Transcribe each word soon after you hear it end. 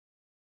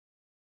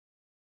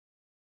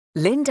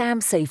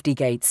Lindam safety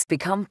gates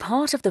become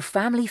part of the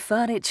family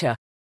furniture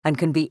and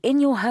can be in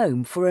your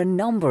home for a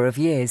number of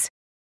years.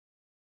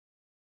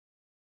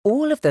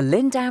 All of the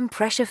Lindam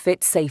pressure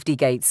fit safety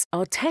gates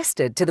are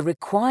tested to the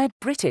required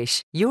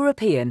British,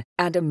 European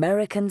and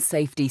American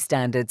safety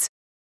standards.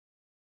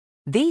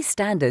 These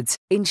standards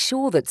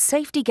ensure that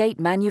safety gate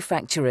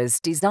manufacturers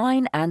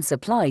design and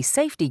supply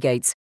safety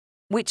gates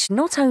which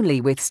not only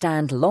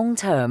withstand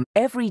long-term,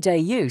 everyday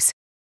use,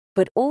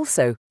 but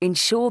also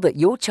ensure that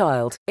your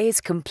child is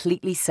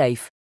completely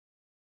safe.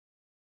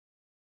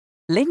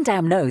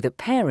 Lindam know that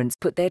parents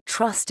put their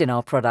trust in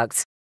our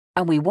products,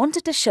 and we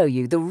wanted to show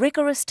you the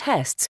rigorous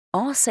tests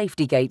our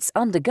safety gates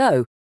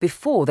undergo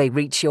before they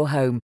reach your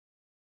home.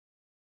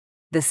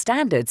 The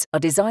standards are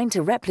designed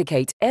to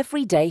replicate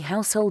everyday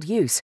household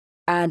use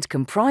and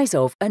comprise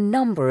of a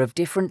number of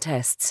different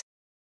tests.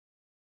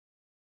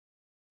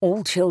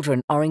 All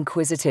children are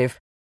inquisitive,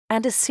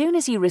 and as soon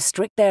as you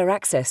restrict their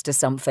access to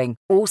something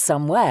or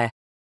somewhere,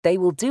 they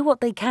will do what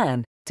they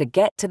can to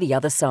get to the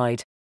other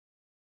side.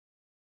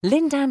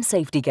 Lindam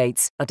safety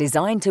gates are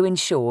designed to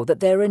ensure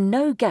that there are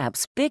no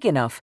gaps big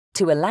enough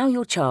to allow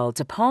your child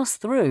to pass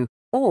through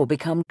or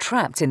become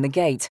trapped in the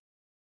gate.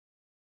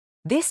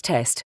 This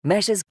test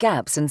measures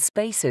gaps and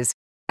spaces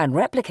and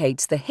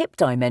replicates the hip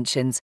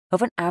dimensions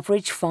of an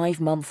average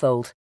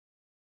 5-month-old.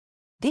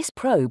 This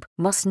probe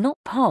must not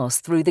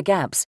pass through the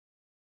gaps.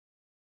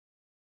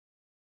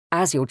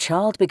 As your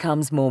child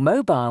becomes more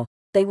mobile,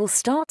 they will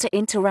start to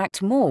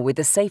interact more with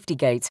the safety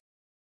gate.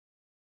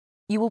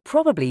 You will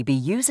probably be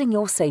using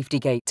your safety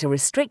gate to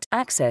restrict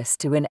access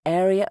to an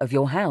area of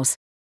your house,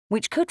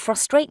 which could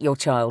frustrate your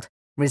child,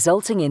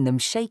 resulting in them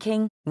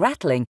shaking,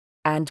 rattling,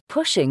 and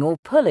pushing or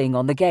pulling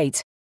on the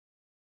gate.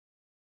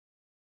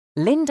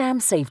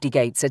 Lindam safety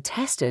gates are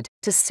tested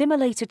to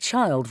simulate a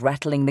child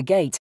rattling the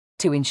gate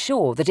to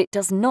ensure that it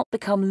does not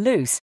become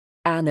loose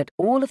and that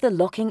all of the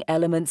locking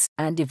elements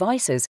and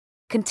devices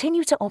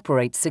continue to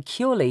operate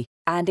securely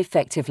and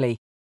effectively.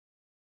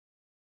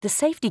 The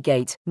safety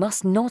gate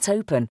must not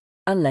open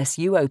unless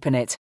you open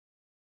it.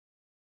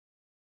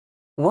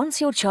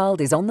 Once your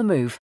child is on the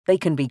move, they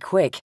can be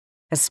quick,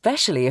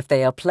 especially if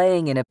they are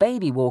playing in a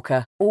baby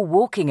walker or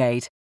walking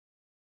aid.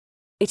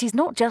 It is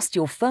not just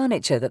your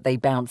furniture that they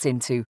bounce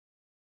into.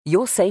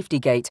 Your safety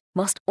gate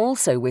must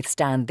also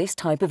withstand this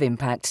type of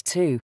impact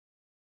too.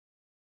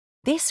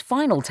 This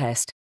final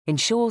test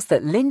ensures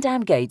that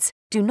Lindam gates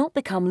do not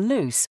become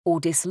loose or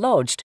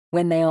dislodged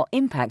when they are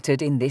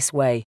impacted in this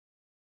way.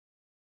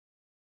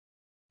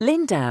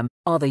 Lindam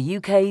are the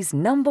UK's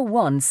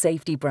 #1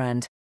 safety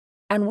brand,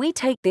 and we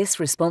take this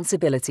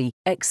responsibility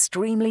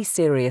extremely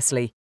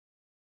seriously.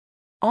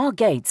 Our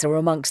gates are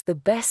amongst the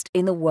best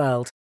in the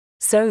world,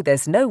 so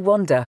there's no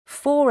wonder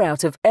 4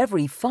 out of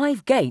every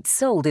 5 gates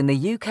sold in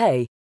the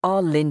UK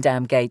are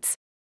Lindam gates.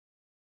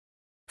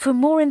 For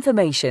more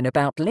information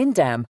about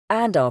Lindam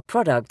and our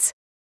products,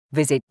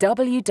 visit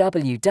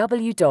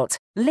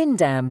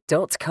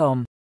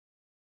www.lindam.com.